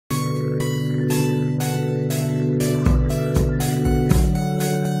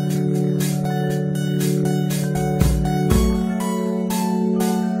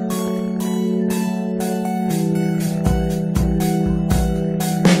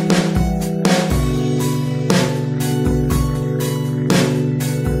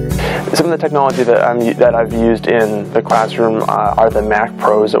of the technology that I've used in the classroom are the Mac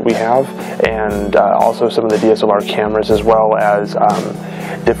Pros that we have, and also some of the DSLR cameras, as well as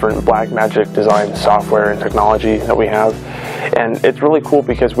different Blackmagic design software and technology that we have. And it's really cool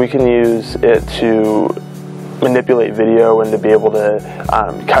because we can use it to manipulate video and to be able to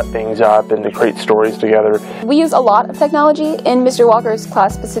cut things up and to create stories together. We use a lot of technology. In Mr. Walker's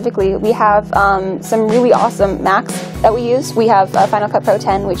class specifically, we have some really awesome Macs that we use. We have Final Cut Pro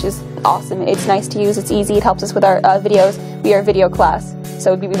 10, which is awesome. It's nice to use, it's easy, it helps us with our videos. We are a video class,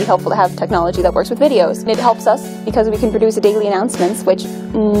 so it'd be really helpful to have technology that works with videos. It helps us because we can produce daily announcements, which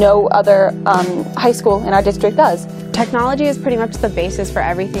no other high school in our district does. Technology is pretty much the basis for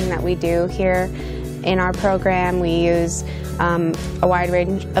everything that we do here. In our program, we use a wide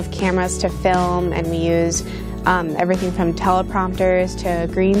range of cameras to film, and we use everything from teleprompters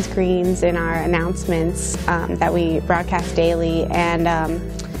to green screens in our announcements that we broadcast daily, and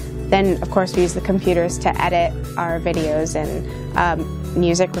then of course we use the computers to edit our videos, and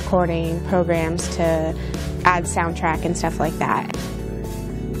music recording programs to add soundtrack and stuff like that.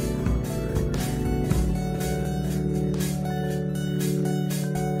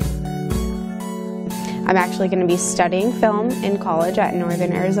 I'm actually going to be studying film in college at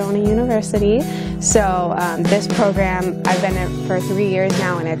Northern Arizona University. So this program, I've been in it for 3 years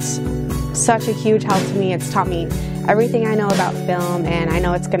now, and it's such a huge help to me. It's taught me everything I know about film, and I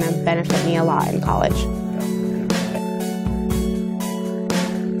know it's going to benefit me a lot in college.